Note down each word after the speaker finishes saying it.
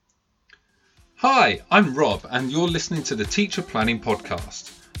Hi, I'm Rob and you're listening to the Teacher Planning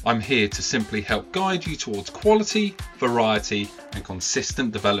Podcast. I'm here to simply help guide you towards quality, variety and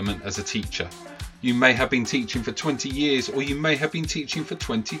consistent development as a teacher. You may have been teaching for 20 years or you may have been teaching for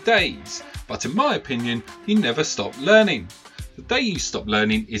 20 days, but in my opinion, you never stop learning. The day you stop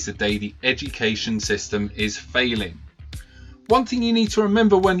learning is the day the education system is failing. One thing you need to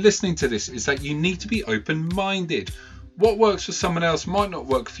remember when listening to this is that you need to be open-minded. What works for someone else might not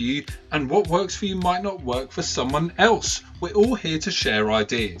work for you, and what works for you might not work for someone else. We're all here to share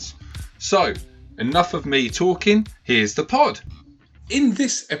ideas. So, enough of me talking, here's the pod. In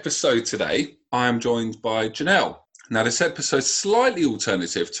this episode today, I am joined by Janelle. Now, this episode's slightly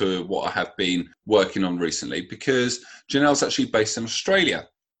alternative to what I have been working on recently because Janelle's actually based in Australia,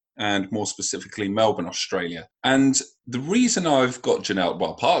 and more specifically Melbourne, Australia. And the reason I've got Janelle,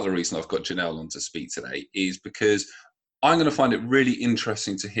 well, part of the reason I've got Janelle on to speak today is because I'm going to find it really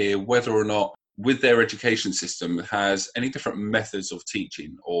interesting to hear whether or not with their education system has any different methods of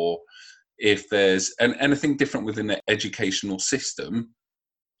teaching, or if there's anything different within the educational system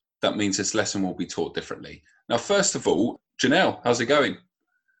that means this lesson will be taught differently. Now, first of all, Janelle, how's it going?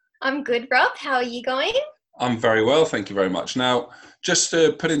 I'm good, Rob. How are you going? I'm very well, thank you very much. Now, just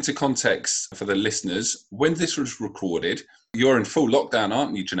to put into context for the listeners, when this was recorded, you're in full lockdown,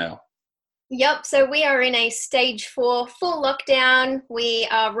 aren't you, Janelle? Yep, so we are in a stage 4 full lockdown. We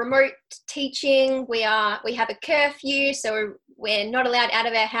are remote teaching. We have a curfew, so we're not allowed out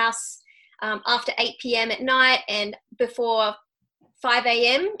of our house after 8 p.m. at night and before 5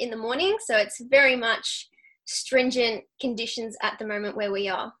 a.m. in the morning. So it's very much stringent conditions at the moment where we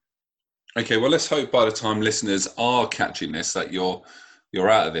are. Okay, well, let's hope by the time listeners are catching this that you're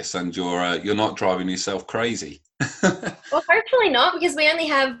out of this and you're not driving yourself crazy. Well, hopefully not, because we only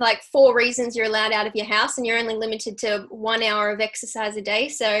have like 4 reasons you're allowed out of your house and you're only limited to 1 hour of exercise a day.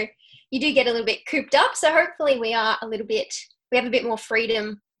 So you do get a little bit cooped up. So hopefully we have a bit more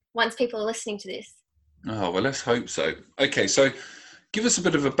freedom once people are listening to this. Oh, well, let's hope so. Okay, so give us a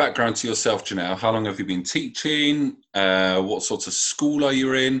bit of a background to yourself, Janelle. How long have you been teaching? What sort of school are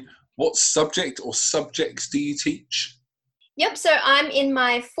you in? What subject or subjects do you teach? Yep, so I'm in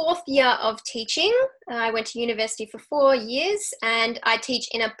my 4th year of teaching. I went to university for 4 years and I teach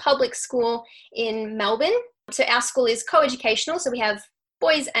in a public school in Melbourne. So our school is co-educational, so we have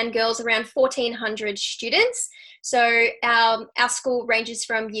boys and girls, around 1,400 students. So our school ranges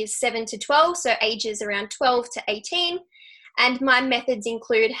from years 7 to 12, so ages around 12 to 18. And my methods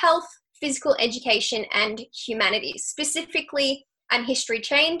include health, physical education and humanities. Specifically, I'm history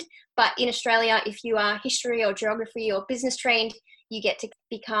trained, but in Australia, if you are history or geography or business trained, you get to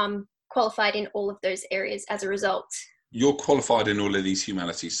become qualified in all of those areas as a result. You're qualified in all of these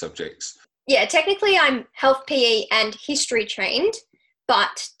humanities subjects? Yeah, technically I'm health, PE and history trained,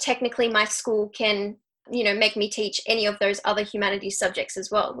 but technically my school can, make me teach any of those other humanities subjects as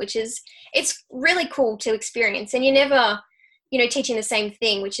well, it's really cool to experience. And you're never, teaching the same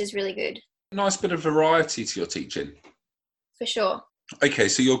thing, which is really good. Nice bit of variety to your teaching. For sure. Okay,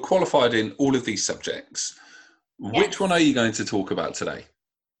 so you're qualified in all of these subjects. Yes. Which one are you going to talk about today?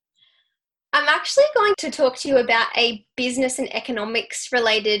 I'm actually going to talk to you about a business and economics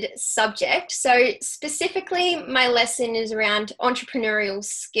related subject. So specifically, my lesson is around entrepreneurial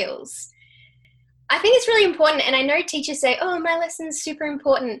skills. I think it's really important, and I know teachers say, oh, my lesson's super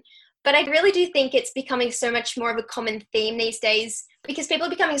important, but I really do think it's becoming so much more of a common theme these days because people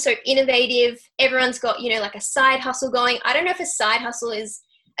are becoming so innovative. Everyone's got, like a side hustle going. I don't know if a side hustle is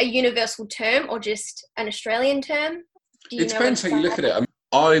a universal term or just an Australian term. It depends how you look at it.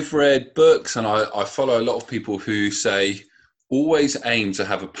 I've read books and I follow a lot of people who say always aim to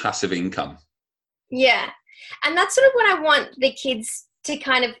have a passive income. Yeah. And that's sort of what I want the kids to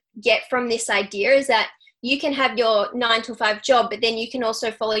kind of get from this idea, is that you can have your 9 to 5 job, but then you can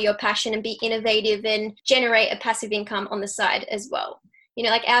also follow your passion and be innovative and generate a passive income on the side as well.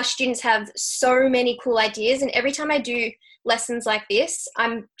 Like our students have so many cool ideas, and every time I do lessons like this,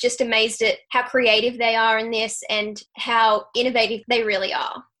 I'm just amazed at how creative they are in this and how innovative they really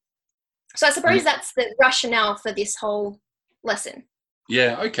are. So I suppose that's the rationale for this whole lesson.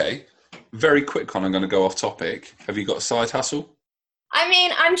 Yeah, okay. Very quick one, I'm going to go off topic. Have you got a side hustle? I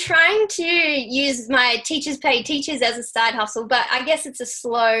mean, I'm trying to use my teachers pay teachers as a side hustle, but I guess it's a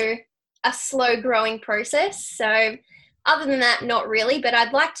slow growing process. So other than that, not really, but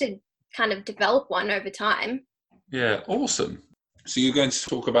I'd like to kind of develop one over time. Yeah, awesome. So you're going to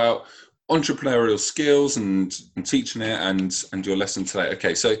talk about entrepreneurial skills and teaching it and your lesson today.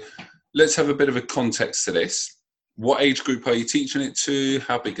 Okay, so let's have a bit of a context to this. What age group are you teaching it to?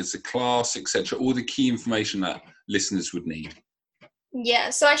 How big is the class, etc.? All the key information that listeners would need. Yeah,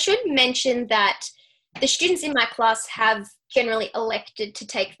 so I should mention that the students in my class have generally elected to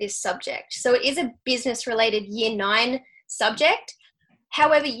take this subject. So it is a business related year 9 subject.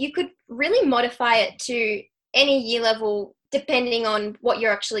 However, you could really modify it to any year level depending on what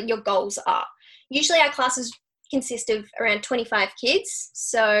your goals are. Usually our classes consist of around 25 kids.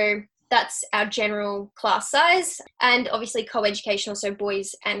 So that's our general class size, and obviously co-educational, so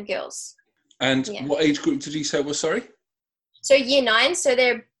boys and girls. And what age group did you say was, sorry? So year 9, so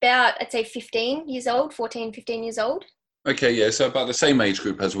they're about, I'd say 15 years old, 14, 15 years old. Okay, yeah, so about the same age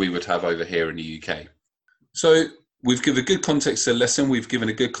group as we would have over here in the UK. So we've given a good context to the lesson, we've given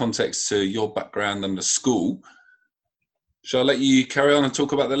a good context to your background and the school. Shall I let you carry on and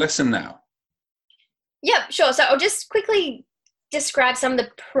talk about the lesson now? Yeah, sure. So I'll just quickly describe some of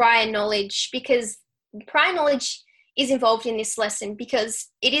the prior knowledge, because prior knowledge is involved in this lesson because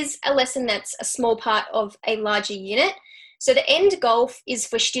it is a lesson that's a small part of a larger unit. So the end goal is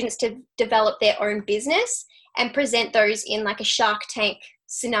for students to develop their own business and present those in like a Shark Tank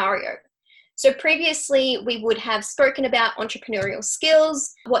scenario. So previously we would have spoken about entrepreneurial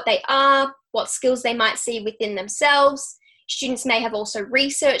skills, what they are, what skills they might see within themselves. Students may have also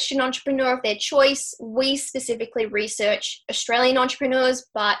researched an entrepreneur of their choice. We specifically research Australian entrepreneurs,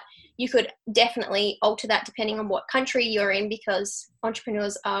 but you could definitely alter that depending on what country you're in because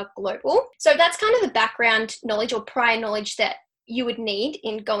entrepreneurs are global. So that's kind of the background knowledge or prior knowledge that you would need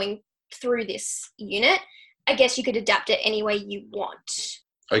in going through this unit. I guess you could adapt it any way you want.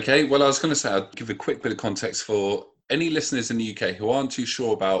 Okay, well, I was going to say, I'd give a quick bit of context for any listeners in the UK who aren't too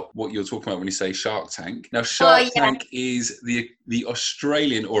sure about what you're talking about when you say Shark Tank. Now, Shark Tank is the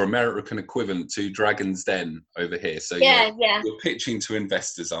Australian or American equivalent to Dragon's Den over here. So you're pitching to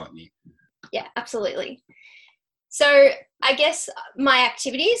investors, aren't you? Yeah, absolutely. So I guess my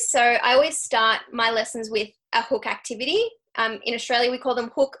activities. So I always start my lessons with a hook activity. In Australia, we call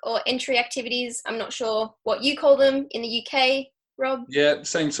them hook or entry activities. I'm not sure what you call them in the UK, Rob. Yeah,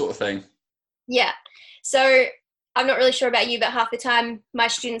 same sort of thing. Yeah. So I'm not really sure about you, but half the time my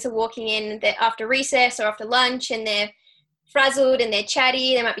students are walking in after recess or after lunch and they're frazzled and they're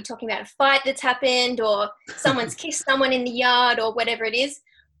chatty. They might be talking about a fight that's happened or someone's kissed someone in the yard or whatever it is.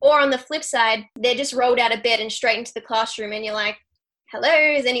 Or on the flip side, they're just rolled out of bed and straight into the classroom and you're like, hello,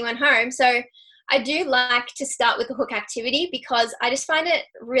 is anyone home? So I do like to start with the hook activity because I just find it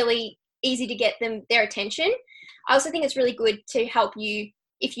really easy to get their attention. I also think it's really good to help you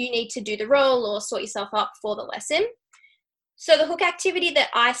if you need to do the role or sort yourself up for the lesson. So the hook activity that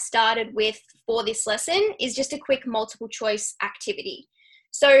I started with for this lesson is just a quick multiple choice activity.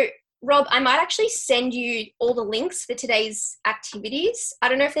 So Rob, I might actually send you all the links for today's activities. I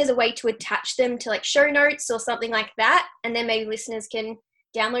don't know if there's a way to attach them to like show notes or something like that, and then maybe listeners can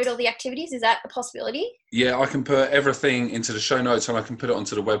download all the activities. Is that a possibility? Yeah, I can put everything into the show notes and I can put it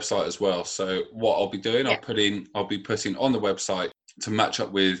onto the website as well. So what I'll be doing, I'll be putting on the website to match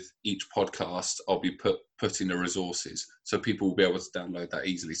up with each podcast. I'll be putting the resources so people will be able to download that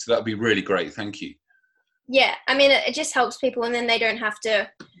easily. So that'd be really great. Thank you. Yeah, I mean, it just helps people and then they don't have to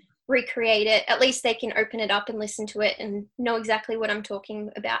recreate it. At least they can open it up and listen to it and know exactly what I'm talking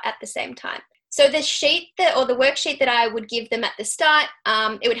about at the same time. So the the worksheet that I would give them at the start,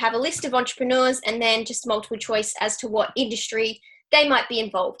 it would have a list of entrepreneurs and then just multiple choice as to what industry they might be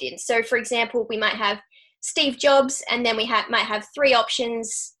involved in. So for example, we might have Steve Jobs and then we might have 3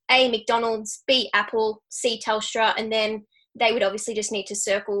 options: A, McDonald's, B, Apple, C, Telstra, and then they would obviously just need to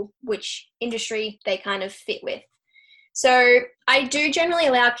circle which industry they kind of fit with. So I do generally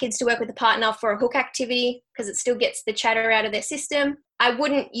allow kids to work with a partner for a hook activity because it still gets the chatter out of their system. I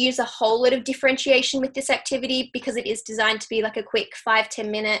wouldn't use a whole lot of differentiation with this activity because it is designed to be like a quick 5-10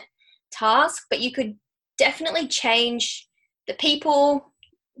 minute task, but you could definitely change the people,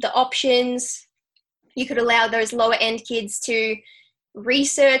 the options. You could allow those lower end kids to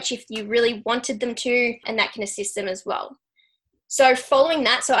research if you really wanted them to, and that can assist them as well. So following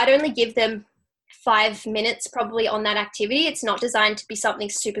that, so I'd only give them 5 minutes probably on that activity. It's not designed to be something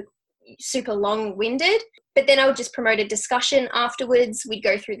super long-winded, but then I would just promote a discussion afterwards. We'd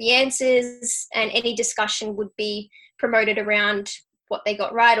go through the answers and any discussion would be promoted around what they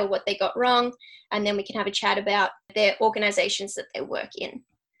got right or what they got wrong, and then we can have a chat about their organizations that they work in.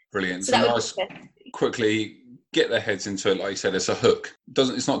 Brilliant. So nice, quickly get their heads into it. Like you said, it's a hook.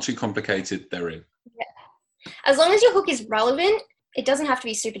 It's not too complicated. They're in. Yeah. As long as your hook is relevant, it doesn't have to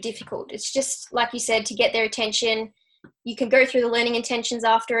be super difficult. It's just, like you said, to get their attention. You can go through the learning intentions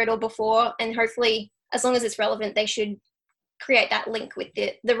after it or before, and hopefully, as long as it's relevant, they should create that link with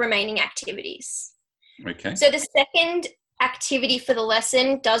the remaining activities. Okay. So the second activity for the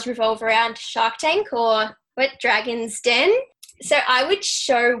lesson does revolve around Shark Tank or Dragon's Den. So I would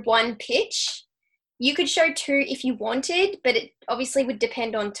show one pitch. You could show two if you wanted, but it obviously would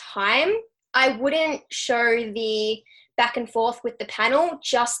depend on time. I wouldn't show the back and forth with the panel,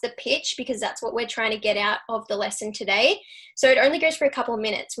 just the pitch, because that's what we're trying to get out of the lesson today. So it only goes for a couple of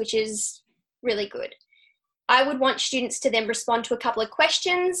minutes, which is really good. I would want students to then respond to a couple of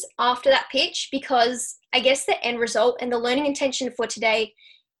questions after that pitch, because I guess the end result and the learning intention for today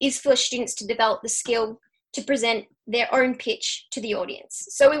is for students to develop the skill to present their own pitch to the audience.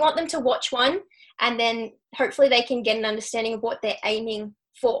 So we want them to watch one, and then hopefully they can get an understanding of what they're aiming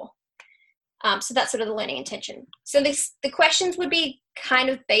for. So that's sort of the learning intention. So the questions would be kind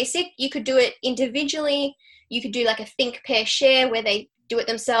of basic. You could do it individually. You could do like a think, pair, share, where they do it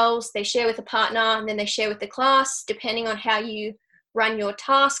themselves, they share with a partner, and then they share with the class. Depending on how you run your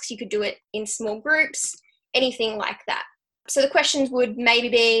tasks, you could do it in small groups, anything like that. So the questions would maybe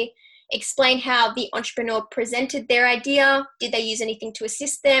be, explain how the entrepreneur presented their idea. Did they use anything to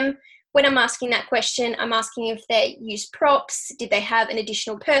assist them? When I'm asking that question, I'm asking if they used props. Did they have an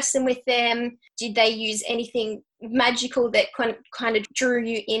additional person with them? Did they use anything magical that kind of drew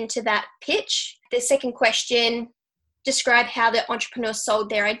you into that pitch? The second question, describe how the entrepreneur sold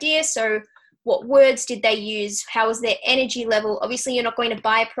their idea. So what words did they use? How was their energy level? Obviously, you're not going to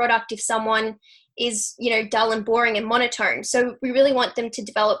buy a product if someone is, dull and boring and monotone. So we really want them to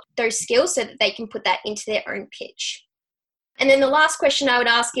develop those skills so that they can put that into their own pitch. And then the last question I would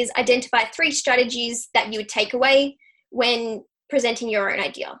ask is, identify 3 strategies that you would take away when presenting your own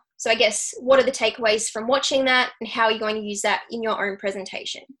idea. So I guess, what are the takeaways from watching that, and how are you going to use that in your own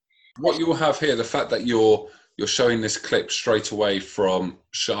presentation? What you'll have here, the fact that you're showing this clip straight away from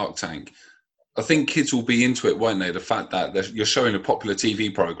Shark Tank, I think kids will be into it, won't they? The fact that you're showing a popular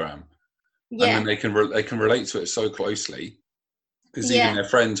TV program, and then they can relate to it so closely, because even their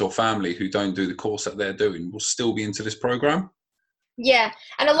friends or family who don't do the course that they're doing will still be into this program. Yeah,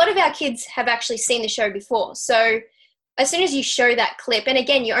 and a lot of our kids have actually seen the show before. So as soon as you show that clip, and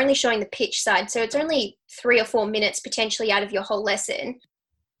again, you're only showing the pitch side, so it's only 3 or 4 minutes potentially out of your whole lesson.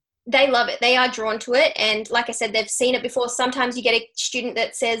 They love it. They are drawn to it. And like I said, they've seen it before. Sometimes you get a student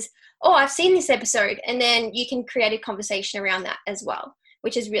that says, oh, I've seen this episode. And then you can create a conversation around that as well,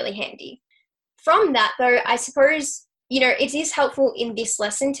 which is really handy. From that, though, I suppose, it is helpful in this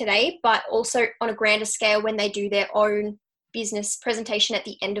lesson today, but also on a grander scale when they do their own business presentation at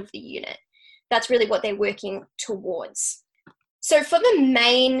the end of the unit. That's really what they're working towards. So for the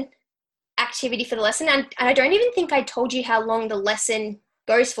main activity for the lesson, and I don't even think I told you how long the lesson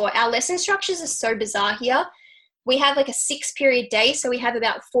goes for. Our lesson structures are so bizarre here. We have like a 6-period day, so we have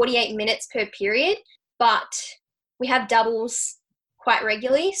about 48 minutes per period, but we have doubles quite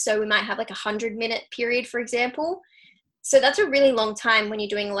regularly. So we might have like a 100-minute period, for example. So that's a really long time when you're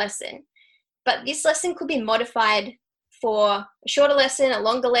doing a lesson. But this lesson could be modified for a shorter lesson, a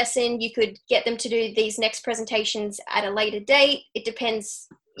longer lesson. You could get them to do these next presentations at a later date. It depends,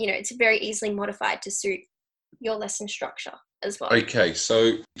 it's very easily modified to suit your lesson structure as well. Okay,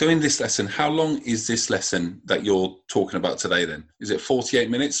 so doing this lesson, how long is this lesson that you're talking about today then? Is it 48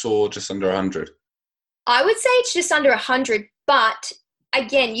 minutes or just under 100? I would say it's just under 100, but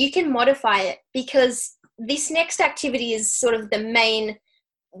again, you can modify it, because this next activity is sort of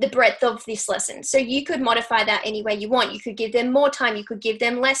the breadth of this lesson. So you could modify that any way you want. You could give them more time. You could give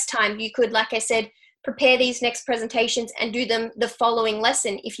them less time. You could, like I said, prepare these next presentations and do them the following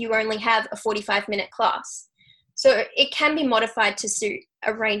lesson if you only have a 45-minute class. So it can be modified to suit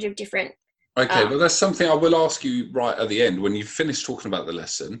a range of different... Okay, well, that's something I will ask you right at the end. When you've finished talking about the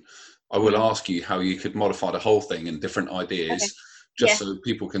lesson, I will ask you how you could modify the whole thing and different ideas, so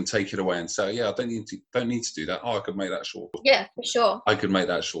people can take it away and say, yeah, I don't need to do that. Oh, I could make that shorter. Yeah, for sure. I could make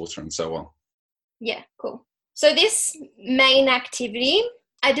that shorter, and so on. Yeah, cool. So this main activity,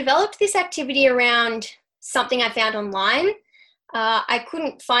 I developed this activity around something I found online. I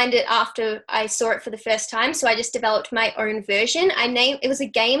couldn't find it after I saw it for the first time, so I just developed my own version. It was a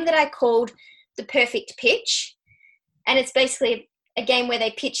game that I called The Perfect Pitch, and it's basically a game where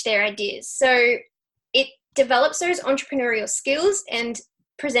they pitch their ideas. So it develops those entrepreneurial skills and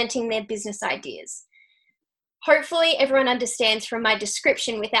presenting their business ideas. Hopefully everyone understands from my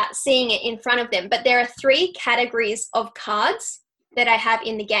description without seeing it in front of them, but there are 3 categories of cards that I have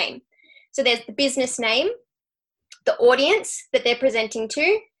in the game. So there's the business name, the audience that they're presenting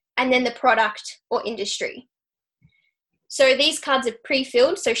to, and then the product or industry. So these cards are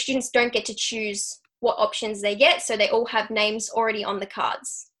pre-filled, so students don't get to choose what options they get, so they all have names already on the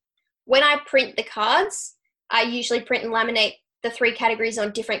cards. When I print the cards, I usually print and laminate the 3 categories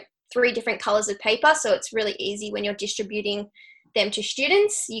on 3 different colors of paper, so it's really easy when you're distributing them to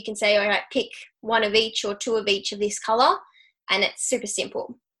students. You can say, all right, pick 1 of each or 2 of each of this color, and it's super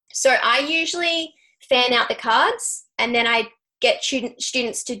simple. So I usually fan out the cards, and then I get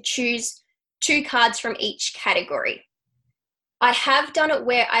students to choose 2 cards from each category. I have done it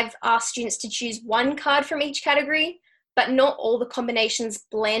where I've asked students to choose 1 card from each category, but not all the combinations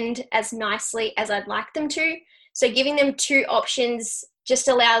blend as nicely as I'd like them to. So giving them 2 options just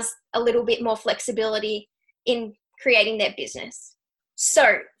allows a little bit more flexibility in creating their business.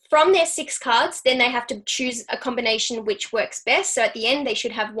 So from their 6 cards, then they have to choose a combination which works best. So at the end, they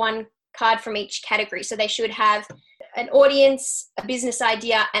should have 1 card from each category. So they should have an audience, a business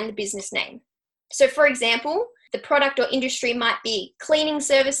idea, and the business name. So for example, the product or industry might be cleaning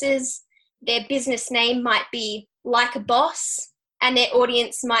services, their business name might be Like a Boss, and their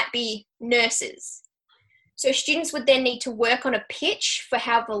audience might be nurses. So students would then need to work on a pitch for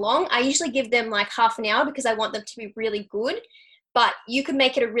however long. I usually give them like half an hour because I want them to be really good, but you could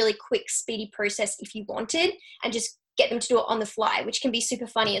make it a really quick, speedy process if you wanted, and just get them to do it on the fly, which can be super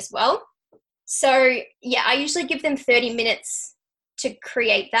funny as well. So yeah, I usually give them 30 minutes to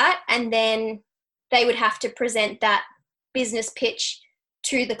create that, and then they would have to present that business pitch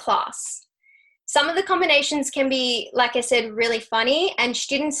to the class. Some of the combinations can be, like I said, really funny, and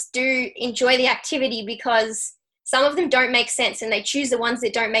students do enjoy the activity because some of them don't make sense, and they choose the ones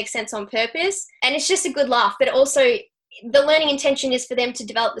that don't make sense on purpose. And it's just a good laugh, but also the learning intention is for them to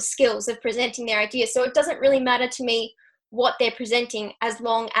develop the skills of presenting their ideas. So it doesn't really matter to me what they're presenting as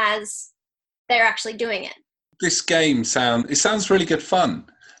long as they're actually doing it. This game sounds really good fun,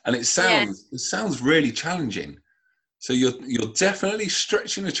 and it sounds really challenging. So you're definitely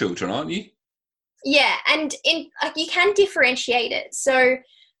stretching the children, aren't you? Yeah, and you can differentiate it. So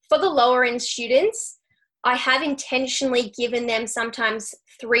for the lower end students, I have intentionally given them sometimes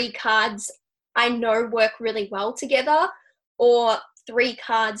 3 cards I know work really well together, or 3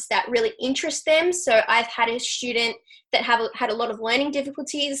 cards that really interest them. So I've had a student that had a lot of learning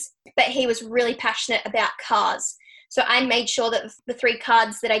difficulties, but he was really passionate about cars. So I made sure that the 3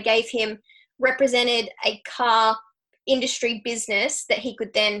 cards that I gave him represented a car industry business that he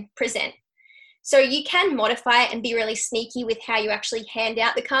could then present. So you can modify it and be really sneaky with how you actually hand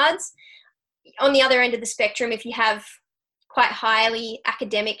out the cards. On the other end of the spectrum, if you have quite highly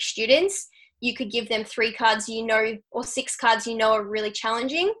academic students, you could give them 3 cards or 6 cards are really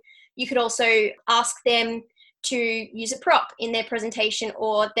challenging. You could also ask them to use a prop in their presentation,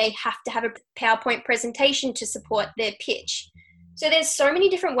 or they have to have a PowerPoint presentation to support their pitch. So there's so many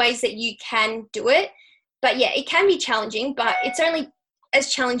different ways that you can do it. But yeah, it can be challenging, but it's only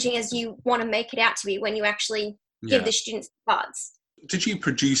as challenging as you want to make it out to be when you actually give the students cards. Did you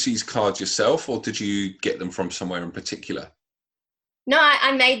produce these cards yourself, or did you get them from somewhere in particular? No,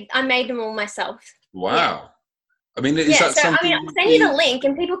 I made them all myself. Wow. Yeah. I mean, is that something? I'll send you the link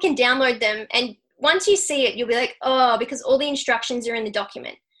and people can download them. And once you see it, you'll be like, oh, because all the instructions are in the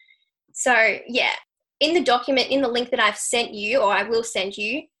document. So yeah, in the document, in the link that I've sent you, or I will send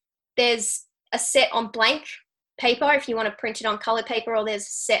you, there's a set on blank paper if you want to print it on colored paper, or there's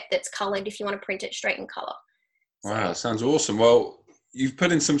a set that's colored if you want to print it straight in color. Wow, sounds awesome. Well, you've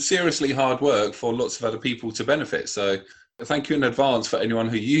put in some seriously hard work for lots of other people to benefit. So thank you in advance for anyone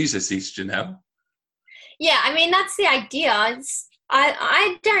who uses these, Janelle. Yeah, I mean, that's the idea.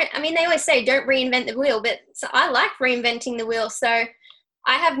 They always say don't reinvent the wheel, but I like reinventing the wheel. So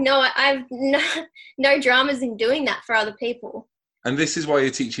I have no dramas in doing that for other people. And this is why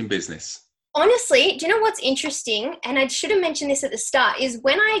you're teaching business. Honestly, do you know what's interesting? And I should have mentioned this at the start, is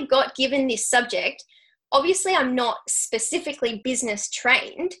when I got given this subject, obviously I'm not specifically business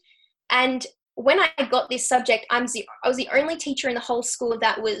trained. And when I got this subject, I was the only teacher in the whole school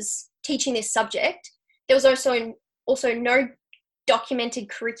that was teaching this subject. There was also no documented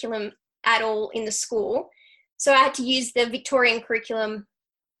curriculum at all in the school. So I had to use the Victorian curriculum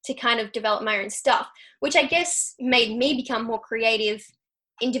to kind of develop my own stuff, which I guess made me become more creative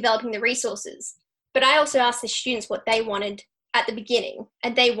in developing the resources. But I also asked the students what they wanted at the beginning,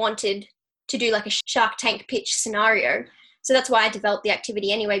 and they wanted to do like a Shark Tank pitch scenario. So that's why I developed the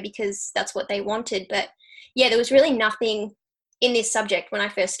activity anyway, because that's what they wanted. But yeah, there was really nothing in this subject when I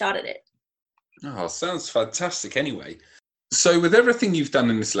first started it. Oh, sounds fantastic anyway. So with everything you've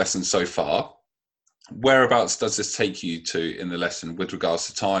done in this lesson so far, whereabouts does this take you to in the lesson with regards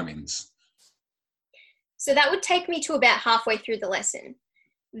to timings? So that would take me to about halfway through the lesson.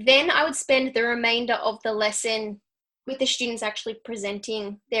 Then I would spend the remainder of the lesson with the students actually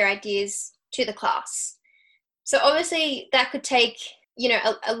presenting their ideas to the class. So obviously that could take,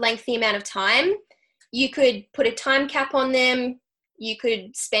 a lengthy amount of time. You could put a time cap on them. You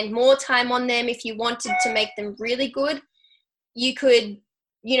could spend more time on them if you wanted to make them really good. You could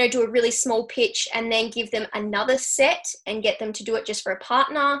do a really small pitch and then give them another set and get them to do it just for a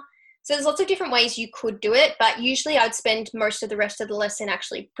partner. So there's lots of different ways you could do it, but usually I'd spend most of the rest of the lesson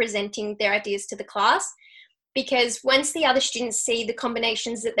actually presenting their ideas to the class, because once the other students see the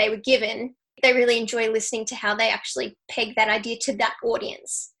combinations that they were given, they really enjoy listening to how they actually peg that idea to that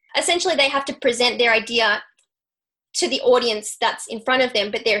audience. Essentially, they have to present their idea to the audience that's in front of them,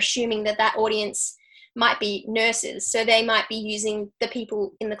 but they're assuming that that audience might be nurses. So they might be using the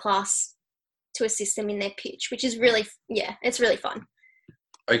people in the class to assist them in their pitch, which is really, it's really fun.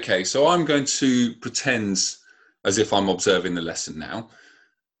 Okay, so I'm going to pretend as if I'm observing the lesson now.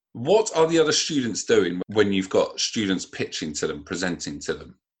 What are the other students doing when you've got students pitching to them, presenting to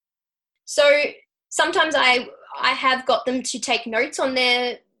them? So sometimes I have got them to take notes on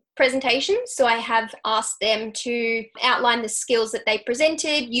their presentation. So I have asked them to outline the skills that they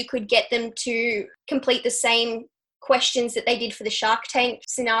presented. You could get them to complete the same questions that they did for the Shark Tank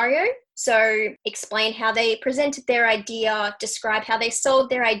scenario. So explain how they presented their idea, describe how they sold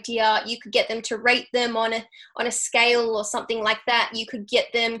their idea. You could get them to rate them on a scale or something like that. You could get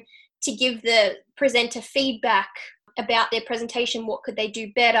them to give the presenter feedback about their presentation. What could they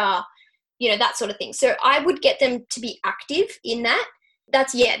do better? That sort of thing. So I would get them to be active in that.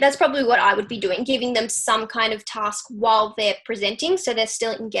 That's probably what I would be doing, giving them some kind of task while they're presenting so they're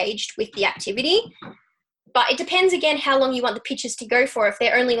still engaged with the activity. But it depends, again, how long you want the pitches to go for. If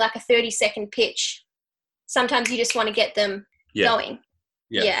they're only like a 30-second pitch, sometimes you just want to get them going.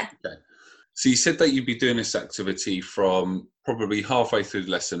 Yeah. Okay. So you said that you'd be doing this activity from probably halfway through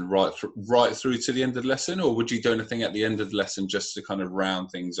the lesson right through to the end of the lesson, or would you do anything at the end of the lesson just to kind of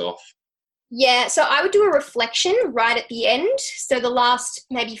round things off? Yeah, so I would do a reflection right at the end. So the last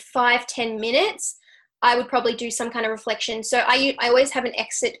maybe 5-10 minutes, I would probably do some kind of reflection. So I always have an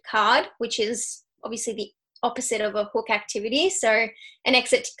exit card, which is obviously the opposite of a hook activity. So an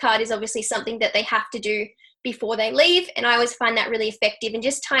exit card is obviously something that they have to do before they leave. And I always find that really effective in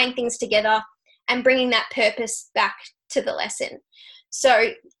just tying things together and bringing that purpose back to the lesson.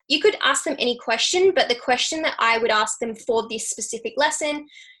 So you could ask them any question, but the question that I would ask them for this specific lesson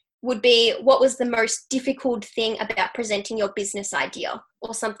would be, what was the most difficult thing about presenting your business idea,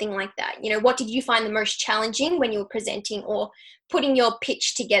 or something like that? What did you find the most challenging when you were presenting or putting your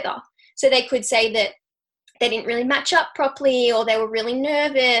pitch together? So they could say that they didn't really match up properly, or they were really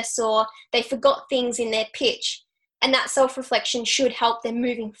nervous, or they forgot things in their pitch. And that self-reflection should help them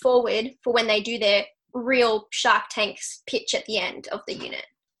moving forward for when they do their real Shark Tanks pitch at the end of the unit.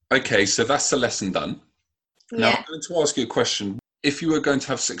 Okay, so that's the lesson done. Now Yeah. I'm going to ask you a question. If you were going to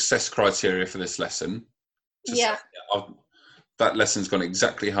have success criteria for this lesson, say, that lesson's gone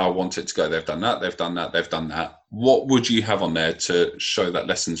exactly how I want it to go. They've done that, they've done that, they've done that. What would you have on there to show that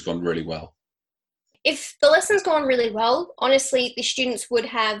lesson's gone really well? If the lesson's gone really well, honestly, the students would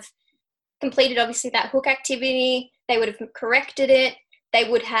have completed obviously that hook activity. They would have corrected it. They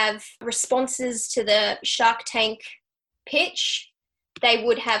would have responses to the Shark Tank pitch. They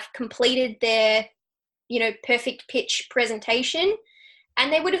would have completed their perfect pitch presentation,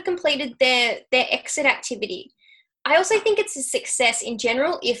 and they would have completed their exit activity. I also think it's a success in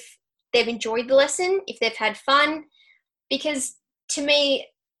general if they've enjoyed the lesson, if they've had fun, because to me,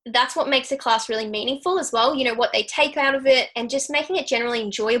 that's what makes a class really meaningful as well, what they take out of it, and just making it generally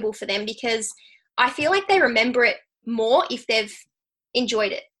enjoyable for them, because I feel like they remember it more if they've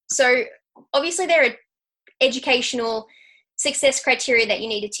enjoyed it. So obviously there are educational success criteria that you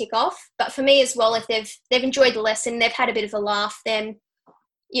need to tick off, but for me as well, if they've enjoyed the lesson, they've had a bit of a laugh, then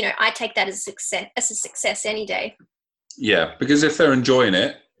I take that as a success any day. Yeah, because if they're enjoying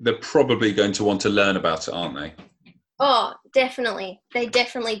it, they're probably going to want to learn about it, aren't they? Oh, definitely. They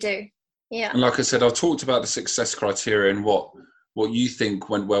definitely do. Yeah. And like I said, I've talked about the success criteria and what you think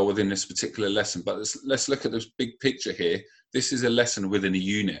went well within this particular lesson, but let's look at this big picture here. This is a lesson within a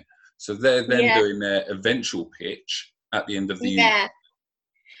unit. So they're then doing their eventual pitch at the end of the unit. Yeah.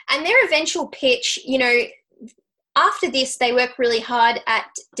 And their eventual pitch, after this, they work really hard at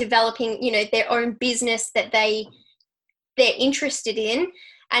developing, their own business that they're interested in.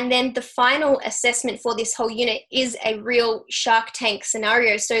 And then the final assessment for this whole unit is a real Shark Tank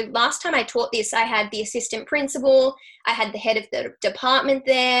scenario. So last time I taught this, I had the assistant principal, I had the head of the department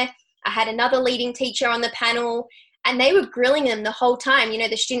there, I had another leading teacher on the panel, and they were grilling them the whole time.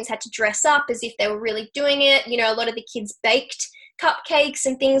 The students had to dress up as if they were really doing it. A lot of the kids baked cupcakes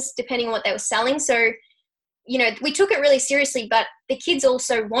and things depending on what they were selling. So, we took it really seriously, but the kids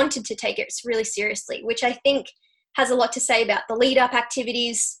also wanted to take it really seriously, which I think has a lot to say about the lead-up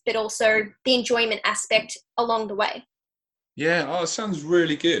activities, but also the enjoyment aspect along the way. Yeah, it sounds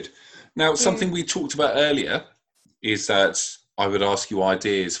really good. Now, something we talked about earlier is that I would ask you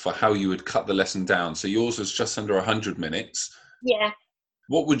ideas for how you would cut the lesson down. So yours was just under 100 minutes. Yeah.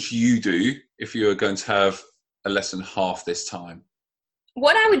 What would you do if you were going to have a lesson half this time?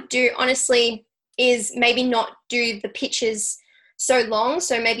 What I would do, honestly, is maybe not do the pitches so long.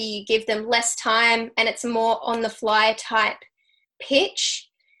 So maybe you give them less time and it's a more on the fly type pitch.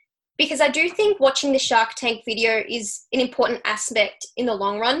 Because I do think watching the Shark Tank video is an important aspect in the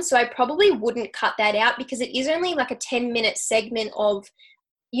long run. So I probably wouldn't cut that out because it is only like a 10-minute segment of,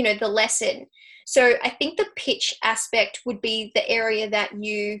 the lesson. So I think the pitch aspect would be the area that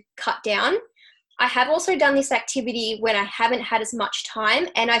you cut down. I have also done this activity when I haven't had as much time,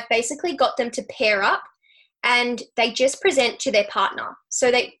 and I've basically got them to pair up and they just present to their partner.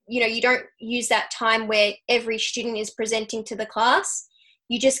 So that, you don't use that time where every student is presenting to the class.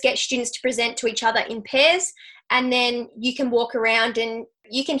 You just get students to present to each other in pairs, and then you can walk around and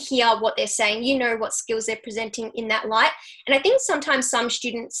you can hear what they're saying. You know what skills they're presenting in that light. And I think sometimes some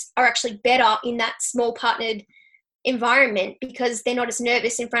students are actually better in that small partnered environment because they're not as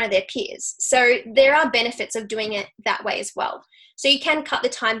nervous in front of their peers. So there are benefits of doing it that way as well. So you can cut the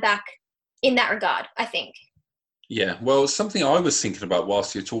time back in that regard, I think. Yeah, well, something I was thinking about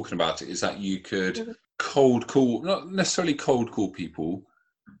whilst you're talking about it is that you could cold call, not necessarily cold call people.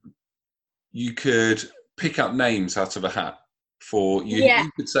 You could pick up names out of a hat for you. Yeah.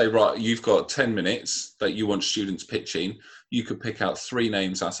 You could say, right, you've got 10 minutes that you want students pitching. You could pick out 3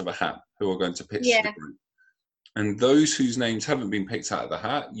 names out of a hat who are going to pitch to the group. And those whose names haven't been picked out of the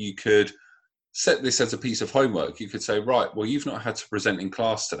hat, you could set this as a piece of homework. You could say, right, well, you've not had to present in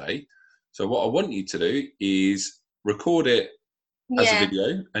class today. So what I want you to do is record it as a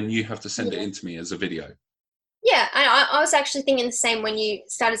video, and you have to send it in to me as a video. Yeah, I was actually thinking the same when you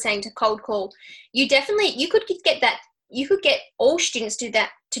started saying to cold call. You could get that. You could get all students to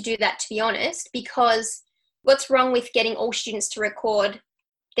do that, to be honest, because what's wrong with getting all students to record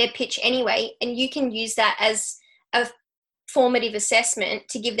their pitch anyway? And you can use that as a formative assessment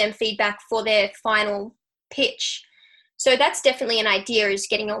to give them feedback for their final pitch. So that's definitely an idea, is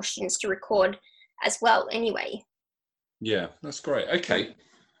getting all students to record as well anyway. Yeah, that's great. Okay,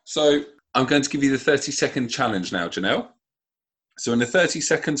 so I'm going to give you the 30-second challenge now, Janelle. So in the 30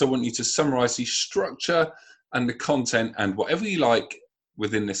 seconds, I want you to summarise the structure and the content and whatever you like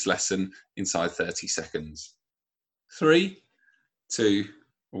within this lesson inside 30 seconds. 3, 2,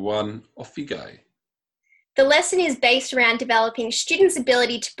 1, off you go. The lesson is based around developing students'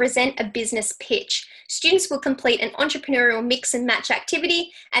 ability to present a business pitch. Students will complete an entrepreneurial mix and match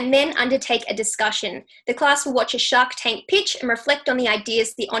activity and then undertake a discussion. The class will watch a Shark Tank pitch and reflect on the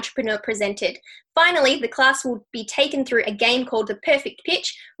ideas the entrepreneur presented. Finally, the class will be taken through a game called The Perfect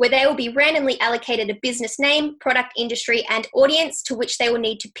Pitch, where they will be randomly allocated a business name, product, industry, and audience to which they will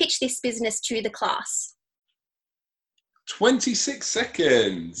need to pitch this business to the class. 26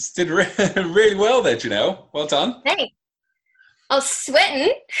 seconds. Did really well there, Janelle. Well done. Thanks. I was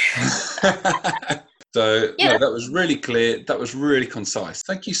sweating. So, no, that was really clear. That was really concise.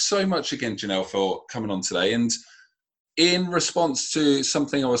 Thank you so much again, Janelle, for coming on today. And in response to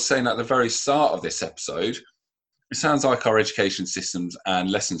something I was saying at the very start of this episode, it sounds like our education systems and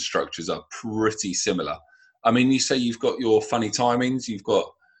lesson structures are pretty similar. I mean, you say you've got your funny timings, you've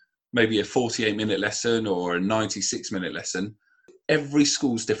got maybe a 48-minute lesson or a 96-minute lesson. Every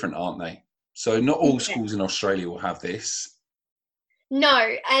school's different, aren't they? So not all schools in Australia will have this.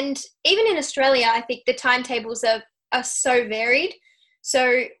 No, and even in Australia, I think the timetables are so varied.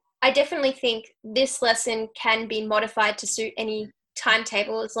 So I definitely think this lesson can be modified to suit any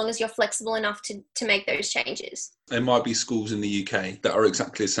timetable as long as you're flexible enough to make those changes. There might be schools in the UK that are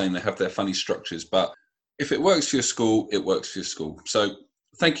exactly the same. They have their funny structures, but if it works for your school, it works for your school. So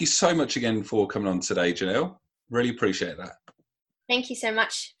thank you so much again for coming on today, Janelle. Really appreciate that. Thank you so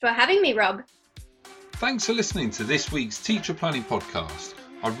much for having me, Rob. Thanks for listening to this week's Teacher Planning Podcast.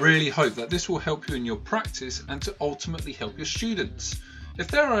 I really hope that this will help you in your practice and to ultimately help your students. If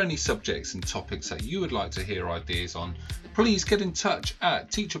there are any subjects and topics that you would like to hear ideas on, please get in touch at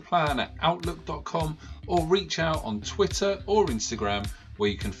teacherplan@outlook.com or reach out on Twitter or Instagram,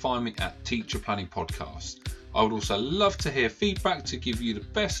 where you can find me at Teacher Planning Podcast. I would also love to hear feedback to give you the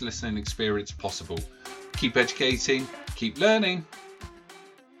best listening experience possible. Keep educating, keep learning.